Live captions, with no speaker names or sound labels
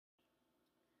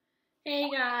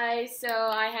Hey guys, so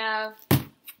I have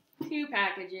two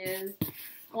packages.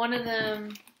 One of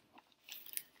them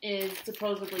is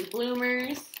supposedly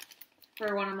bloomers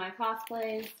for one of my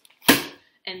cosplays,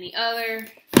 and the other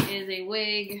is a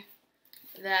wig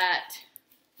that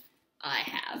I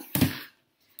have.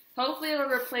 Hopefully it'll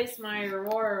replace my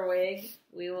Aurora wig.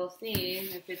 We will see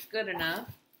if it's good enough.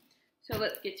 So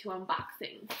let's get to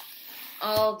unboxing.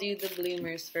 I'll do the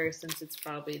bloomers first since it's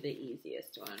probably the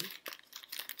easiest one.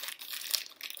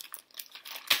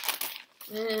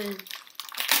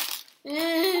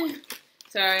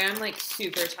 Sorry, I'm like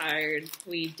super tired.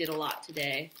 We did a lot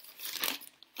today.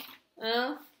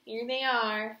 Well, here they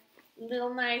are.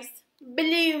 Little nice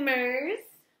bloomers.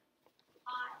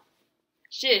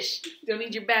 Shush, don't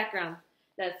need your background.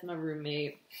 That's my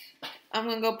roommate. I'm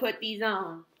gonna go put these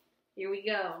on. Here we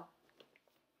go.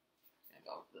 Gonna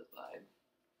go to the side.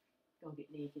 Don't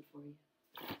get naked for you.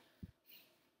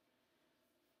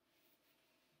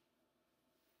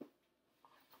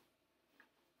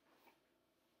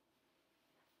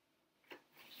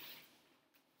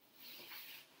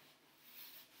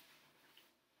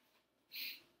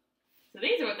 So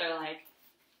these are what they're like.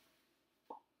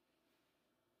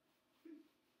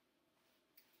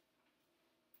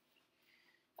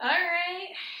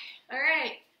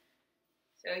 Alright.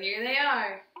 So here they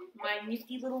are, my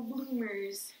nifty little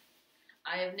bloomers.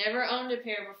 I have never owned a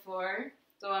pair before,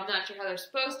 so I'm not sure how they're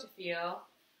supposed to feel,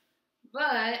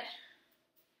 but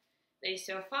they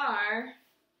so far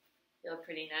feel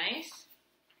pretty nice.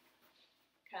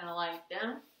 Kind of like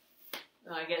them.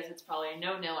 Well, I guess it's probably a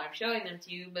no-no I'm showing them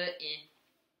to you, but I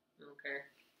don't care.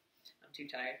 I'm too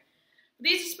tired.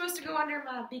 These are supposed to go under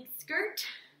my big skirt,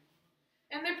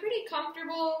 and they're pretty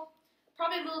comfortable.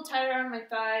 Probably a little tighter on my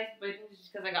thighs, but it's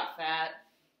just because I got fat.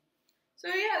 So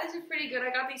yeah, this is pretty good. I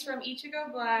got these from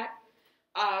Ichigo Black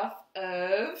off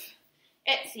of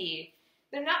Etsy.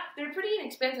 They're pretty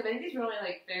inexpensive. I think these were only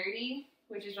like $30,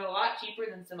 which is a lot cheaper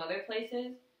than some other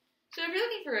places. So if you're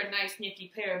looking for a nice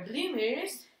nifty pair of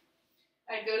bloomers,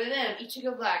 I'd go to them,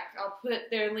 Ichigo Black. I'll put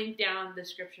their link down in the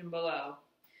description below.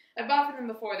 I bought from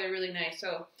them before. They're really nice,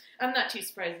 so I'm not too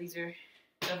surprised these are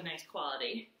of nice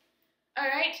quality.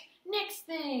 Alright, next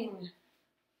thing.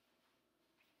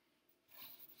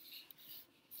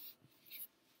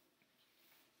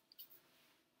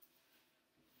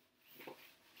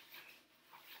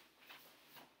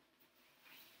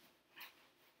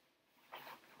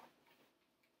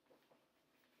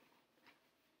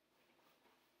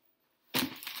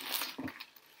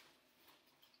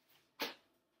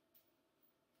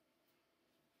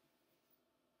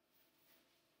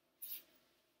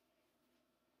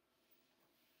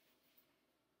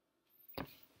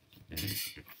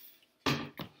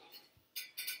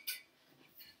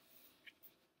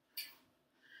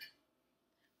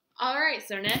 Alright,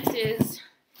 so next is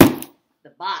the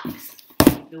box,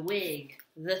 the wig,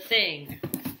 the thing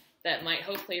that might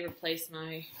hopefully replace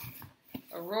my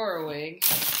Aurora wig.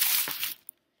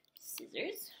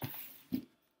 Scissors.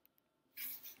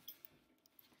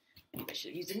 Maybe I should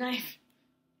have used a knife.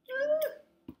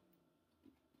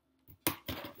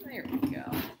 There we go.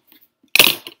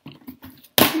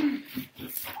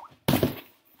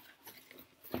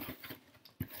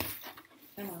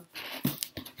 Come on.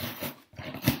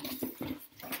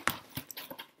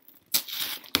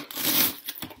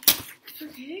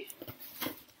 Okay.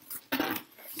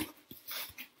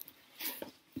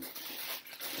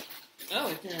 Oh,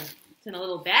 it's in a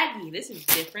little baggie. This is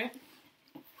different.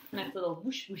 Nice little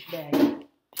whoosh whoosh bag.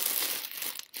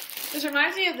 This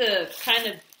reminds me of the kind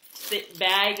of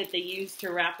bag that they use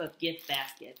to wrap up gift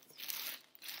baskets.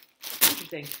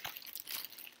 Interesting.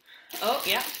 Oh,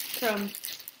 yeah, from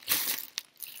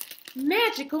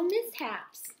Magical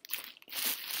Mishaps.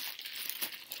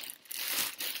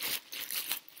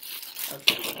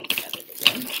 Okay, let's gather it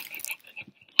again.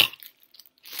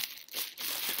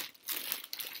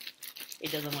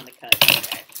 It doesn't want to cut.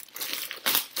 Okay.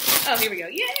 Oh, here we go.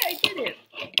 Yeah, I did it.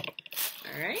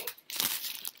 All right.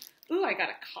 Ooh, I got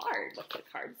a card. What's the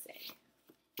card say?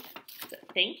 It's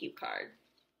a thank you card.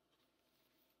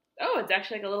 Oh, it's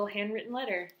actually like a little handwritten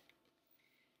letter.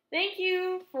 Thank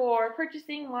you for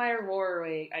purchasing my Aurora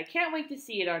wig. I can't wait to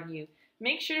see it on you.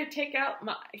 Make sure to check out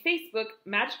my Facebook,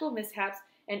 Magical Mishaps,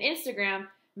 and Instagram,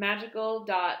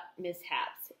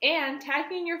 magical.mishaps. And tag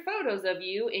me in your photos of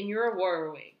you in your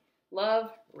Aurora wig.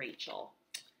 Love, Rachel.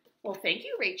 Well, thank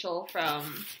you, Rachel,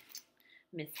 from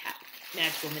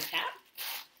Magical Mishap.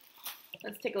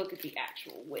 Let's take a look at the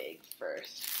actual wig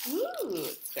first. Ooh,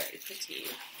 it's very pretty.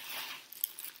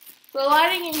 The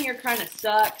lighting in here kind of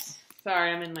sucks.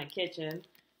 Sorry, I'm in my kitchen.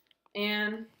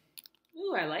 And,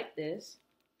 ooh, I like this.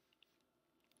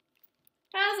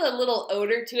 Has a little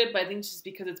odor to it, but I think it's just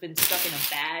because it's been stuck in a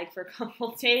bag for a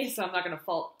couple days, so I'm not going to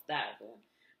fault that.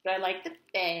 But I like the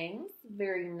bangs.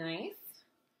 Very nice.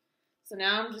 So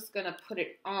now I'm just going to put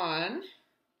it on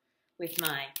with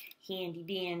my handy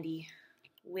dandy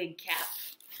wig cap.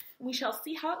 We shall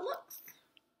see how it looks.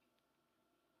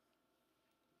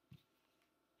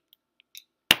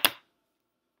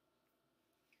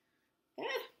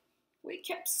 Wig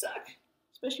caps suck,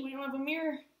 especially when you don't have a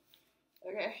mirror.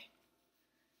 Okay,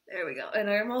 there we go. And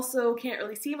I also can't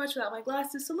really see much without my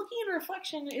glasses, so looking at a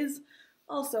reflection is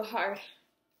also hard.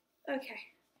 Okay,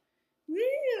 woo,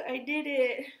 I did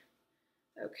it.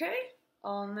 Okay,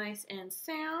 all nice and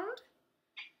sound.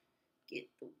 Get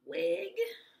the wig.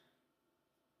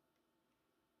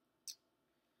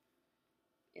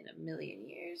 In a million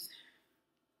years.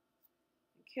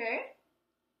 Okay.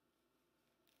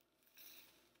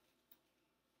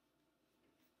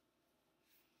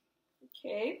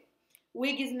 Okay.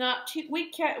 Wig is not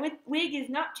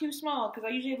too small because I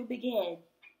usually have a big head.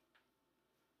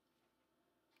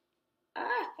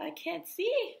 Ah, I can't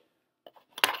see.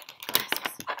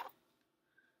 Glasses.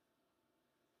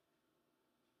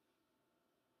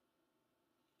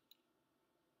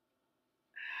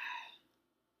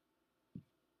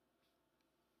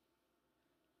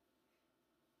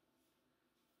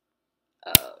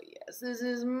 Oh yes, this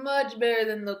is much better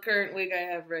than the current wig I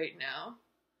have right now.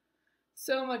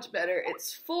 So much better.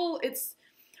 It's full.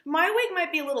 My wig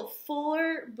might be a little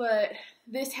fuller, but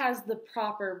this has the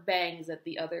proper bangs that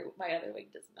my other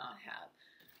wig does not have.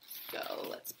 So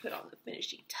let's put on the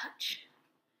finishing touch.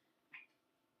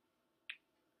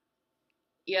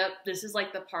 Yep, this is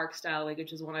like the park style wig,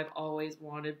 which is one I've always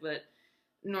wanted, but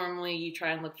normally you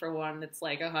try and look for one that's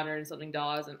like $100 and something,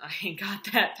 and I ain't got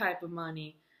that type of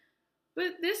money.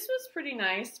 But this was pretty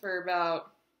nice for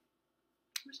about,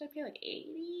 how much did I pay, like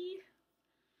 80?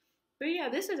 But yeah,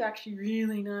 this is actually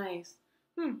really nice.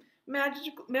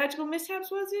 Magical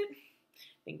Mishaps, was it?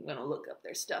 I think I'm gonna look up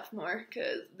their stuff more,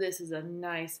 because this is a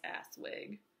nice ass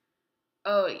wig.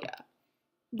 Oh yeah.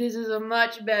 This is a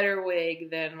much better wig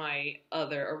than my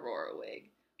other Aurora wig.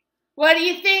 What do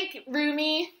you think,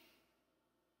 Rumi?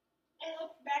 It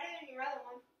looks better than your other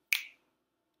one.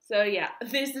 So yeah,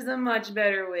 this is a much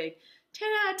better wig. 10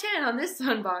 out of 10 on this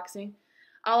unboxing.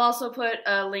 I'll also put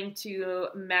a link to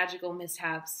Magical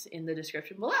Mishaps in the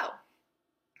description below.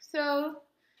 So,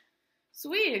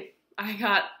 sweet. I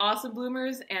got awesome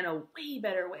bloomers and a way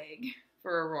better wig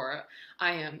for Aurora.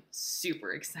 I am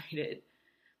super excited.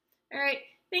 Alright,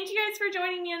 thank you guys for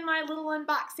joining me in my little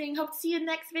unboxing. Hope to see you in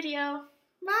the next video.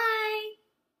 Bye!